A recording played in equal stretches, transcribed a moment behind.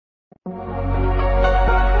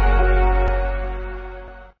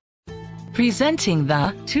Presenting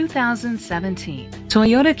the 2017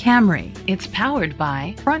 Toyota Camry. It's powered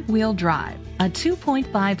by front-wheel drive, a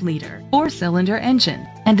 2.5-liter 4-cylinder engine,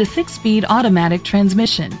 and a 6-speed automatic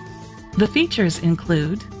transmission. The features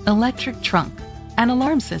include electric trunk, an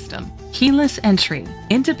alarm system, keyless entry,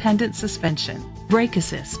 independent suspension, brake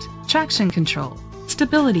assist, traction control,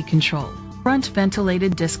 stability control, front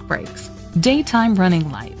ventilated disc brakes, daytime running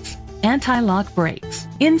lights, anti-lock brakes.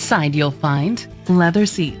 Inside you'll find leather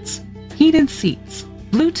seats, heated seats,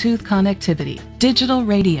 Bluetooth connectivity, digital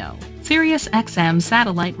radio, Sirius XM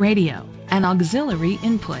satellite radio, an auxiliary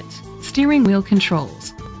input, steering wheel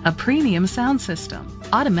controls, a premium sound system,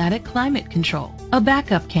 automatic climate control, a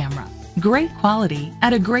backup camera. Great quality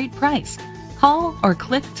at a great price. Call or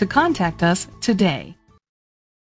click to contact us today.